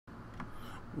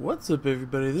What's up,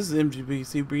 everybody? This is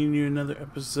MGBC bringing you another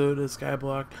episode of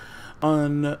SkyBlock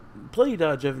on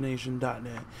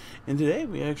play.jevnation.net. And today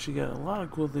we actually got a lot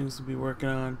of cool things to be working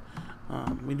on.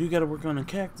 We do got to work on a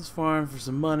cactus farm for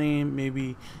some money,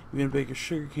 maybe even make a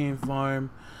sugarcane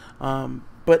farm.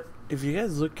 But if you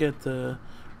guys look at the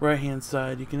right hand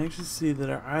side, you can actually see that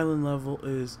our island level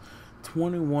is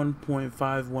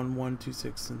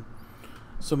 21.51126 and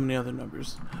so many other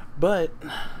numbers. But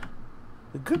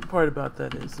the good part about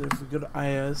that is that if we go to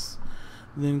IS,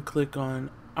 then click on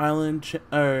Island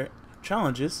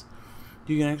Challenges,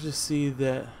 you can actually see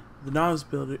that the novice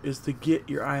builder is to get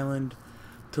your island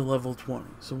to level 20.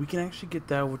 So we can actually get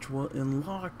that, which will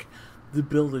unlock the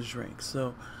builder's rank.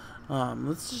 So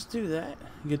let's just do that.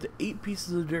 You get the 8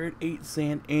 pieces of dirt, 8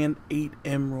 sand, and 8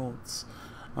 emeralds.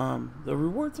 The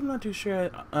rewards, I'm not too sure.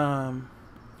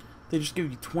 They just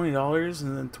give you $20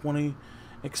 and then 20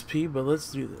 XP, but let's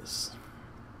do this.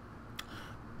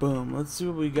 Boom. Let's see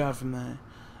what we got from that.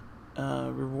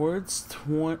 Rewards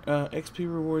 20, XP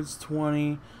rewards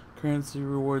 20, currency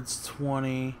rewards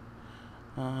 20,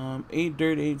 8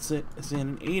 dirt, 8 sand,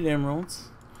 and 8 emeralds. So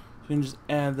we can just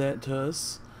add that to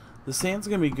us. The sand's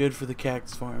gonna be good for the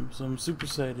cactus farm, so I'm super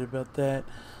excited about that.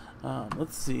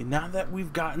 Let's see. Now that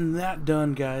we've gotten that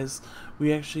done, guys,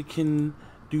 we actually can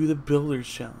do the builder's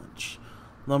challenge.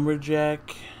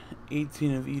 Lumberjack,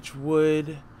 18 of each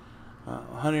wood.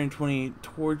 128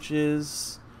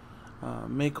 torches,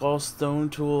 make all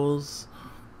stone tools,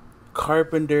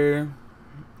 carpenter,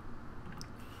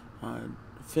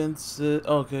 fences.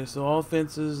 Okay, so all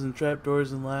fences and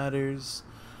trapdoors and ladders,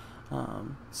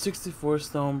 64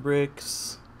 stone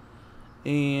bricks,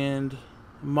 and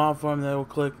mob farm that will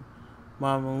click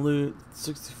mob and loot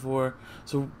 64.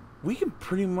 So we can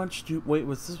pretty much do. Wait,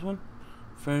 what's this one?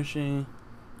 Furnishing.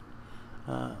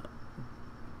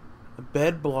 A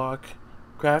bed block,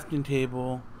 crafting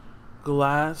table,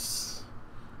 glass,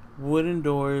 wooden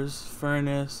doors,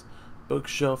 furnace,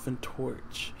 bookshelf, and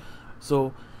torch.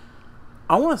 So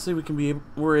I want to say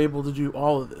we're able to do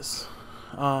all of this.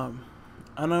 I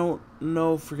don't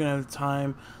know if we're gonna have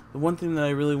time. The one thing that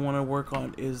I really want to work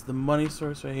on is the money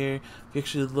source right here. If you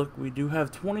actually look, we do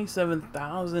have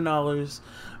 $27,000,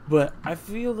 but I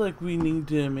feel like we need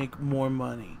to make more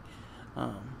money.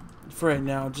 For right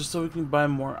now, just so we can buy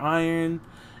more iron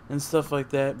and stuff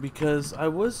like that, because I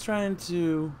was trying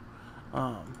to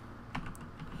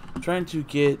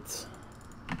get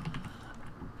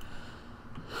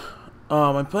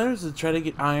my plan is to try to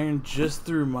get iron just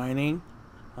through mining,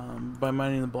 by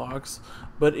mining the blocks,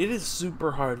 but it is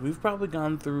super hard. We've probably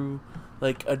gone through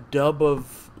like a dub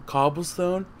of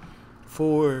cobblestone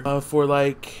for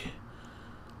like,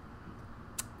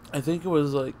 I think it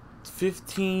was like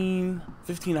 15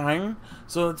 iron,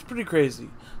 so it's pretty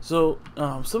crazy. So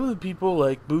some of the people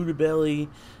like Buddha Belly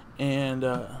and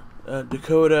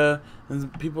Dakota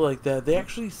and people like that, they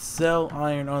actually sell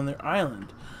iron on their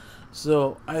island.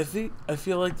 So I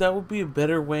feel like that would be a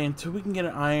better way until we can get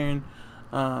an iron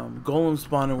golem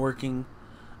spawner working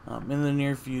in the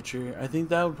near future. I think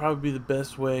that would probably be the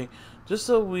best way, just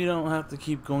so we don't have to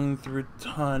keep going through a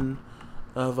ton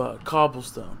of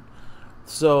cobblestone.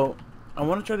 So I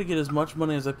want to try to get as much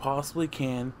money as I possibly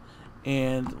can,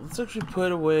 and let's actually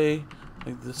put away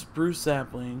like the spruce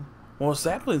sapling. Well,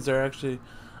 saplings are actually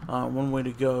one way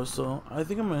to go, so I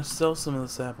think I'm going to sell some of the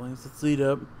saplings. Let's lead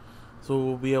up so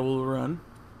we'll be able to run.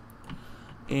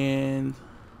 And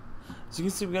as you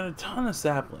can see, we got a ton of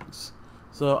saplings.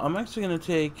 So I'm actually going to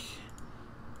take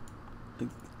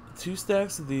like 2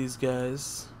 stacks of these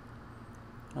guys.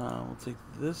 We'll take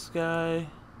this guy,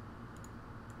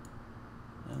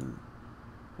 and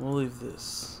we'll leave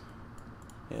this.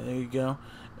 Yeah, there you go.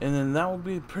 And then that will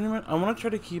be pretty much. I want to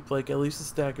try to keep like at least a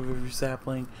stack of every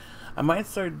sapling. I might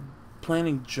start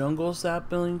planting jungle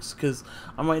saplings, because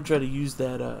I might try to use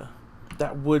that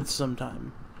wood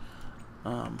sometime.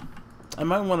 I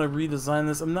might want to redesign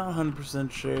this. I'm not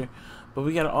 100% sure, but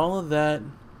we got all of that.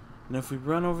 And if we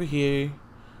run over here,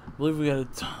 I believe we got a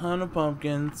ton of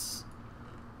pumpkins.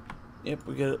 Yep,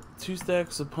 we got 2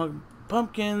 stacks of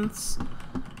pumpkins.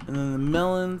 And then the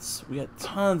melons, we got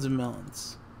tons of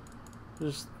melons.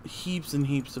 There's heaps and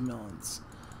heaps of melons.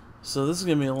 So this is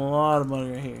going to be a lot of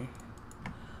money right here.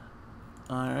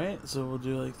 Alright, so we'll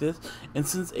do like this. And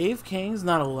since AFKing is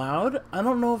not allowed, I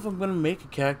don't know if I'm going to make a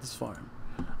cactus farm.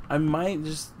 I might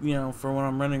just, for when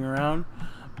I'm running around.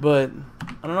 But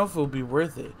I don't know if it'll be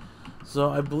worth it. So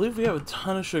I believe we have a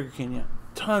ton of sugarcane. Yeah,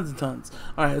 tons and tons.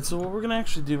 Alright, so what we're going to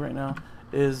actually do right now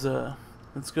is,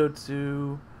 let's go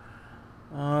to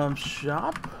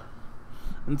shop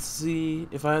and see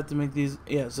if I have to make these.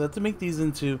 Yeah, so I have to make these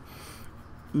into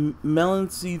melon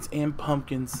seeds and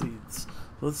pumpkin seeds.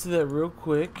 Let's do that real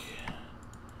quick.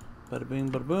 Bada bing,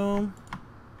 bada boom.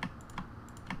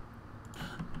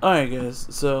 Alright guys,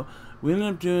 so we ended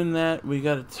up doing that. We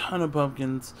got a ton of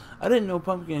pumpkins. I didn't know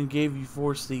pumpkin gave you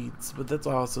 4 seeds, but that's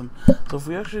awesome. So if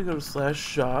we actually go to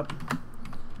 /shop,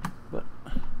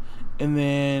 and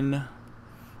then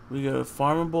we go to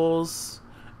farmables,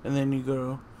 and then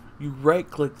you right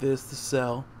click this to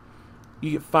sell.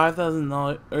 You get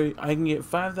 $5,000, or I can get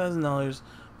 $5,000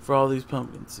 for all these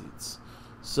pumpkin seeds.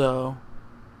 So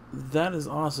that is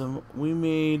awesome. We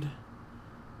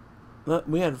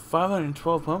had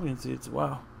 512 pumpkin seeds.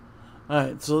 Wow.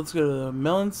 Alright, so let's go to the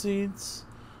melon seeds.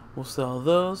 We'll sell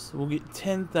those. We'll get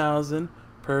 10,000.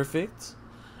 Perfect.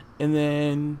 And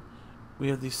then we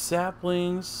have these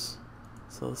saplings.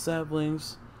 Sell the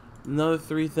saplings. Another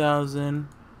 3,000.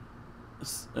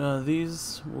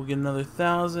 These we'll get another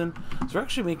 1,000. So we're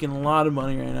actually making a lot of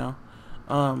money right now.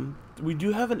 We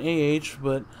do have an AH,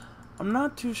 but I'm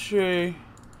not too sure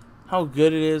how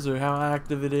good it is or how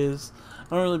active it is.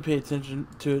 I don't really pay attention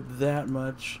to it that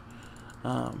much.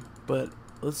 But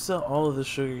let's sell all of the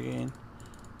sugar cane.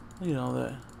 You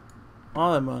know,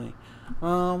 all that money.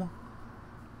 Why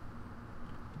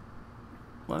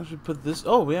don't you put this?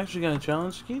 Oh, we actually got a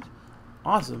challenge key.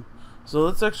 Awesome. So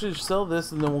let's actually sell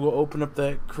this, and then we'll go open up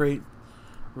that crate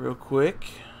real quick.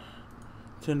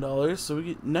 $10. So we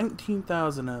get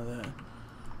 19,000 out of that.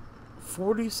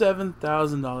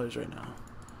 $47,000 right now.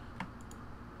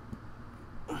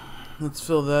 Let's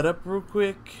fill that up real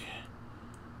quick.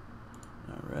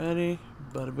 Alrighty.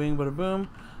 Bada bing, bada boom.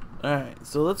 Alright,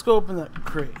 so let's go open that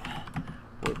crate.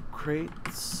 What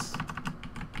crates?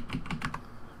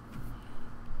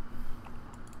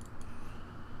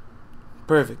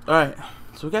 Perfect. Alright,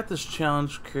 so we got this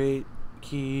challenge crate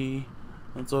key.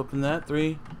 Let's open that.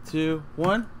 3, 2,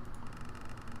 1.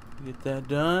 Get that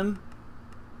done.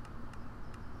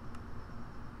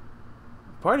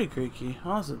 Party crate key.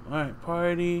 Awesome. Alright,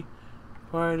 party.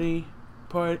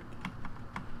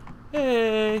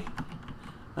 Hey!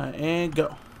 Alright, and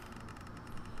go.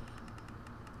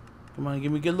 Come on,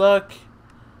 give me good luck.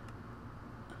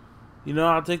 You know,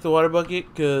 I'll take the water bucket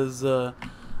because I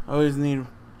always need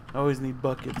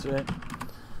buckets, right?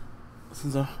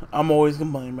 Since I'm always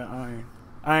complaining about iron.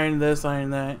 Iron this, iron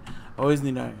that. Always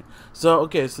need iron. So,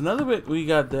 okay, so now that we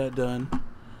got that done,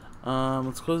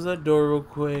 let's close that door real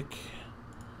quick.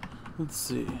 Let's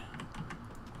see.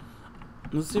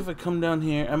 Let's see if I come down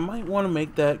here. I might want to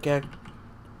make that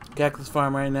cactus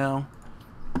farm right now,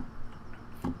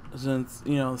 since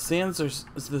you know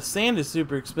the sand is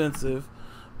super expensive,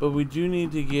 but we do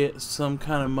need to get some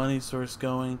kind of money source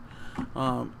going.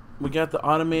 We got the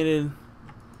automated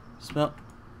smelt.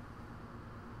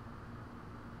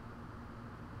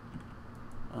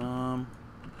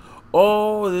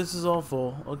 Oh, this is all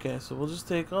full. Okay, so we'll just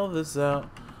take all this out.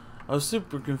 I was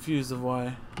super confused of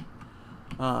why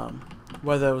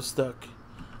that was stuck.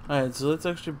 Alright, so let's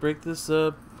actually break this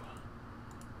up.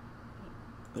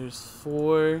 There's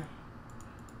 4.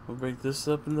 We'll break this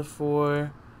up into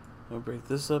 4. We'll break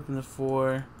this up into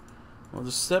 4. We'll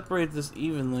just separate this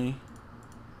evenly.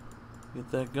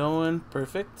 Get that going.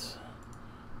 Perfect.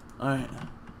 Alright.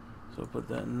 So put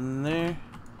that in there.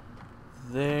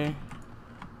 There.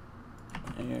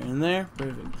 And there.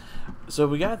 Perfect. So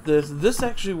we got this. This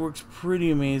actually works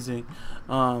pretty amazing.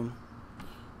 The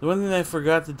one thing I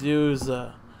forgot to do is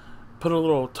put a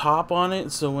little top on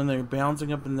it, so when they're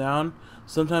bouncing up and down,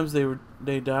 sometimes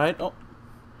they died. Oh,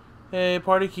 hey,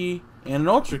 party key and an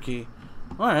ultra key.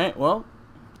 All right, well,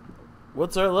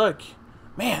 what's our luck?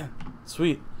 Man,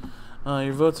 sweet.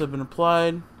 Your votes have been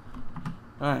applied.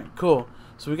 All right, cool.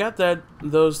 So we got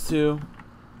those two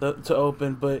to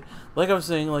open, but like I was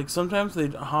saying, like sometimes they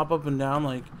hop up and down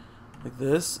like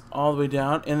this all the way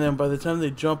down, and then by the time they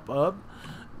jump up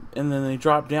and then they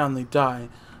drop down, they die.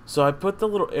 So I put the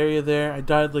little area there. I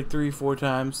died like 3-4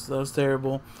 times. So that was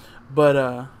terrible,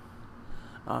 but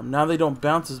now they don't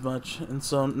bounce as much, and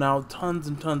so now tons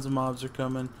and tons of mobs are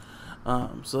coming.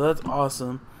 So that's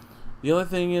awesome. The other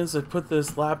thing is I put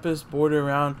this lapis border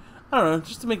around. I don't know,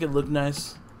 just to make it look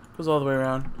nice. Goes all the way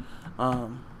around.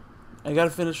 I gotta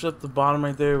finish up the bottom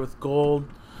right there with gold.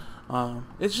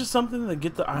 It's just something to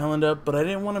get the island up, but I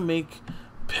didn't want to make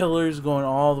pillars going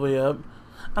all the way up.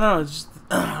 I don't know, it's just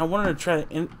I wanted to try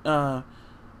to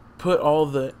put all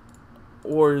the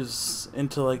ores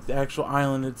into like the actual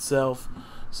island itself.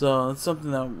 So it's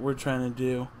something that we're trying to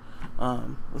do.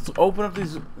 Let's open up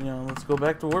these, let's go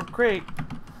back to warp crate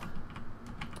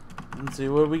and see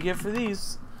what we get for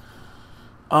these.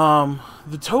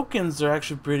 The tokens are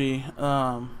actually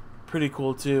pretty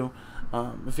cool too.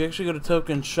 If you actually go to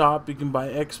token shop, you can buy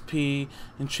XP,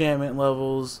 enchantment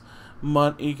levels,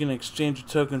 you can exchange your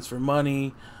tokens for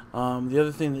money. The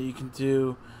other thing that you can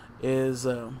do is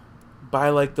buy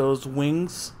like those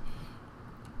wings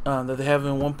that they have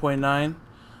in 1.9.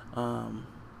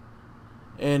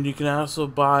 And you can also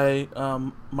buy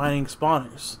mining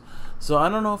spawners. So I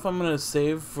don't know if I'm going to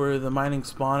save for the mining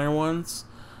spawner ones,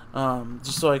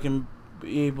 just so I can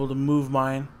be able to move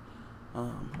mine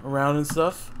around and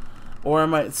stuff. Or I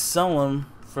might sell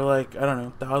them for like, I don't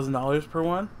know, $1,000 per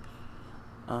one.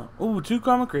 Ooh, 2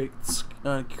 common crate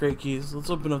keys. Let's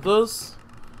open up those.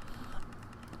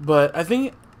 But I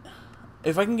think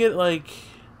if I can get like,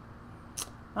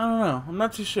 I don't know, I'm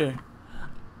not too sure.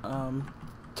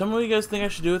 Tell me what you guys think I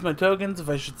should do with my tokens. If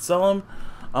I should sell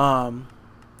them,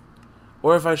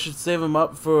 or if I should save them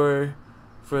up for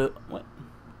what?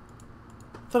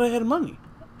 I thought I had money.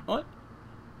 What?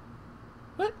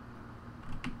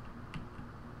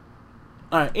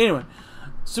 Alright, anyway.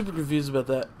 Super confused about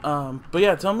that. But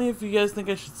yeah, tell me if you guys think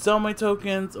I should sell my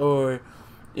tokens or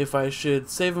if I should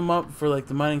save them up for like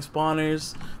the mining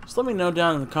spawners. Just let me know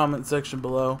down in the comment section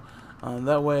below.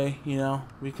 That way, you know,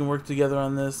 we can work together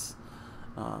on this.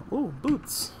 Ooh,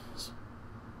 boots.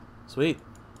 Sweet.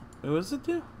 Wait, what does it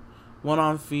do? 1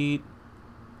 on feet,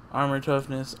 armor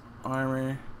toughness,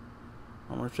 armor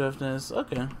toughness.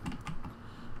 Okay.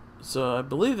 So I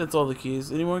believe that's all the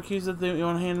keys. Any more keys that you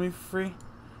want to hand me for free?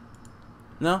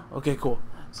 No? Okay, cool.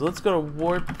 So let's go to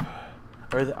warp,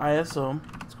 or the IS home.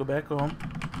 Let's go back home.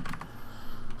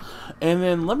 And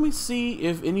then let me see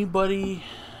if anybody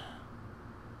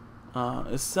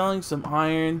is selling some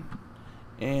iron.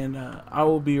 And I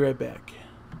will be right back.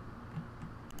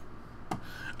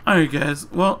 Alright guys,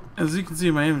 well, as you can see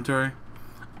in my inventory,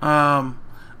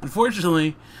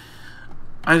 unfortunately,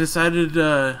 I decided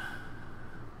to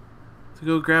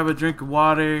go grab a drink of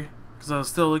water because I was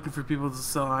still looking for people to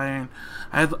sell iron.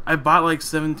 I bought like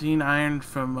 17 iron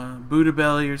from Buddha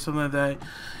Belly or something like that,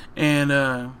 and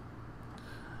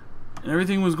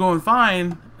everything was going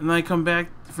fine. And then I come back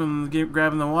from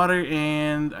grabbing the water,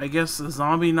 and I guess a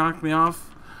zombie knocked me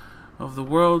off of the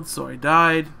world, so I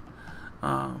died.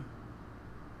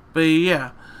 But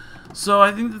yeah, so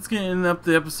I think that's gonna end up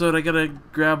the episode. I gotta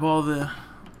grab all the,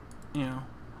 you know,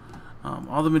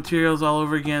 all the materials all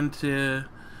over again to,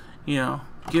 you know,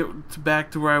 get back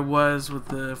to where I was with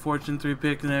the Fortune 3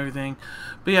 pick and everything.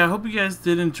 But yeah, I hope you guys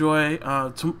did enjoy.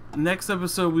 Next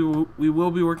episode we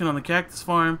will be working on the cactus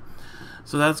farm,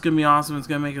 so that's gonna be awesome. It's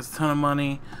gonna make us a ton of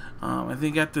money. I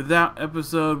think after that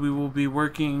episode we will be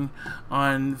working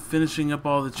on finishing up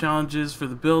all the challenges for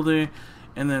the builder,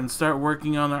 and then start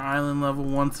working on our island level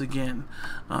once again.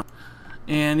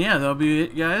 And yeah, that'll be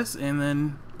it guys, and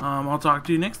then I'll talk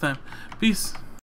to you next time. Peace.